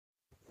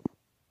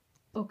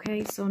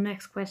Okay, so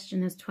next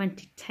question is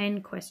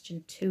 2010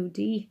 question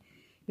 2D.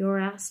 You're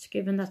asked,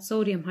 given that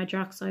sodium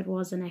hydroxide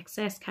was in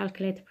excess,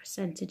 calculate the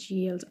percentage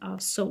yield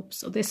of soap.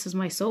 So this is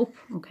my soap.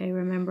 Okay,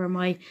 remember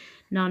my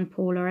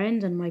non-polar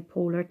end and my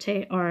polar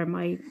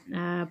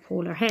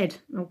polar head.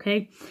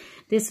 Okay,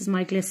 this is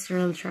my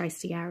glycerol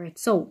tristearate.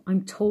 So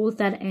I'm told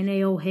that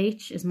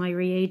NaOH is my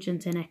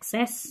reagent in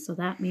excess. So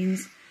that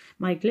means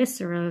my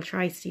glycerol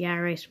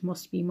tristearate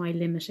must be my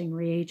limiting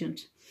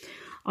reagent.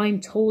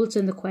 I'm told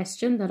in the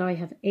question that I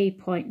have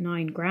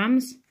 8.9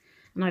 grams.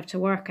 And I have to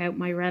work out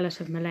my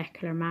relative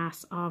molecular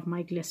mass of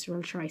my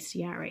glycerol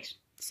tristearate.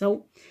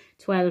 So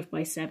 12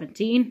 by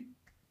 17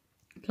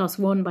 plus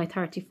 1 by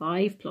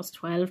 35 plus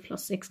 12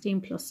 plus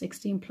 16 plus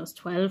 16 plus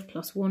 12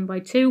 plus 1 by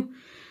 2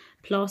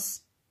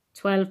 plus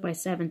 12 by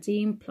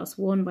 17 plus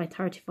 1 by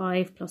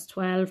 35 plus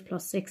 12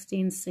 plus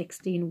 16,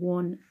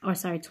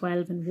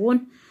 12 and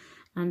 1.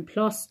 And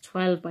plus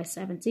 12 by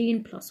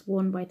 17 plus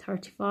 1 by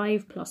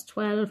 35 plus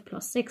 12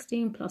 plus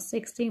 16 plus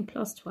 16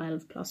 plus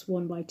 12 plus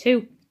 1 by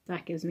 2.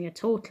 That gives me a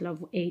total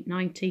of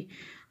 890.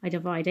 I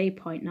divide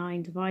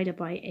 8.9 divided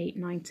by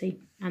 890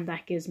 and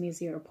that gives me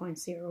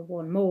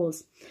 0.01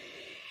 moles.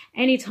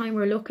 Anytime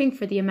we're looking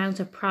for the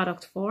amount of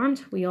product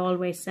formed, we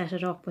always set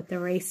it up with the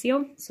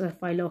ratio. So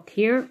if I look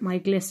here, my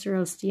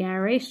glycerol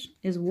stearate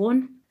is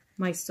 1,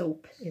 my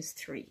soap is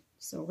 3.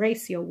 So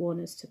ratio 1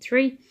 is to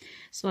 3.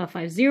 So if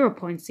I have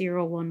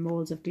 0.01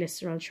 moles of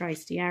glycerol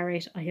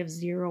tristearate, I have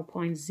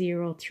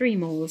 0.03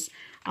 moles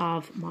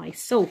of my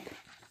soap.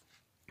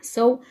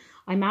 So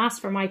I'm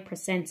asked for my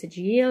percentage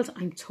yield.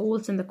 I'm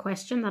told in the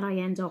question that I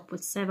end up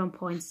with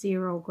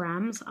 7.0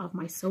 grams of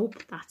my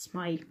soap. That's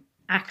my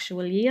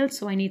actual yield.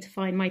 So I need to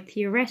find my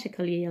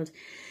theoretical yield.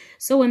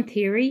 So in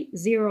theory,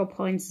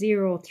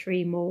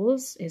 0.03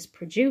 moles is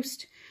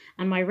produced.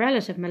 And my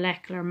relative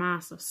molecular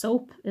mass of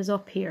soap is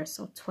up here.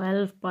 So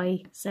 12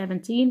 by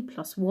 17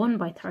 plus 1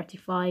 by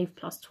 35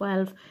 plus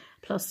 12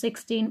 plus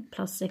 16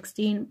 plus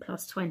 16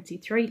 plus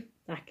 23.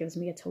 That gives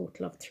me a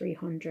total of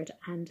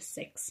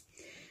 306.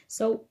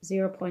 So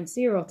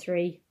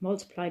 0.03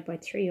 multiplied by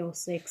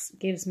 306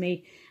 gives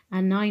me a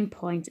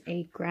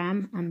 9.8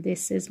 gram. And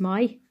this is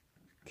my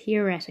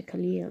theoretical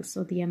yield.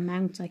 So the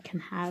amount I can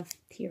have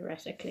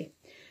theoretically.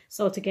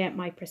 So to get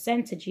my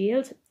percentage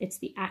yield, it's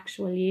the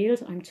actual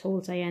yield. I'm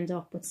told I end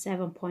up with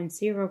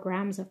 7.0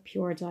 grams of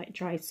pure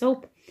dry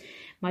soap.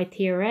 My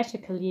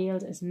theoretical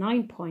yield is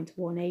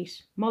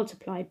 9.18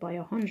 multiplied by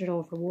 100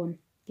 over 1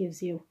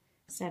 gives you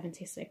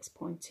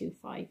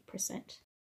 76.25%.